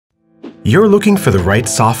You're looking for the right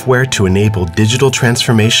software to enable digital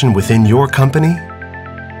transformation within your company?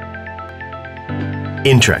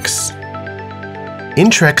 Intrexx.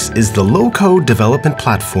 Intrexx is the low-code development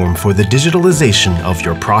platform for the digitalization of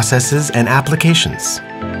your processes and applications.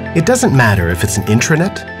 It doesn't matter if it's an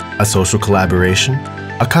intranet, a social collaboration,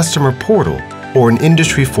 a customer portal, or an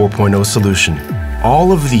Industry 4.0 solution.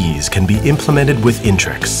 All of these can be implemented with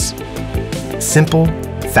Intrexx. Simple,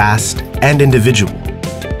 fast, and individual.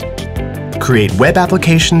 Create web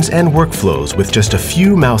applications and workflows with just a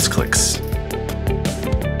few mouse clicks.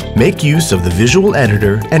 Make use of the visual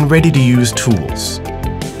editor and ready-to-use tools.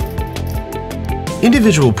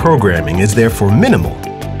 Individual programming is therefore minimal,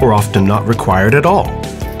 or often not required at all.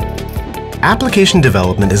 Application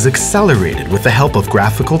development is accelerated with the help of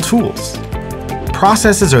graphical tools.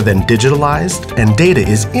 Processes are then digitalized, and data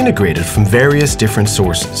is integrated from various different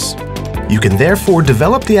sources. You can therefore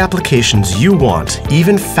develop the applications you want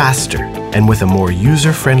even faster and with a more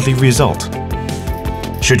user-friendly result.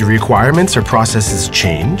 Should your requirements or processes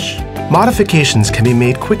change, modifications can be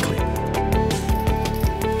made quickly.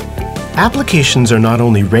 Applications are not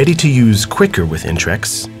only ready to use quicker with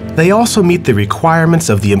Intrexx, they also meet the requirements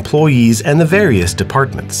of the employees and the various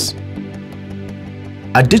departments.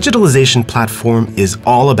 A digitalization platform is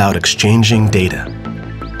all about exchanging data.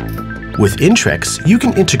 With Intrexx, you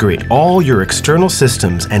can integrate all your external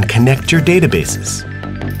systems and connect your databases.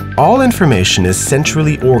 All information is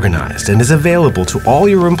centrally organized and is available to all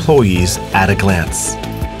your employees at a glance.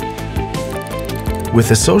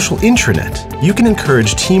 With a social intranet, you can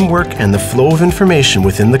encourage teamwork and the flow of information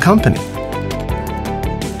within the company.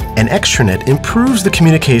 An extranet improves the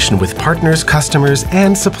communication with partners, customers,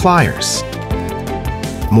 and suppliers.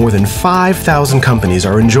 More than 5,000 companies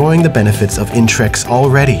are enjoying the benefits of Intrexx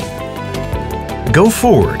already. Go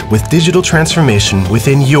forward with digital transformation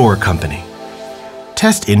within your company.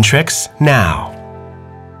 Test Intrexx now.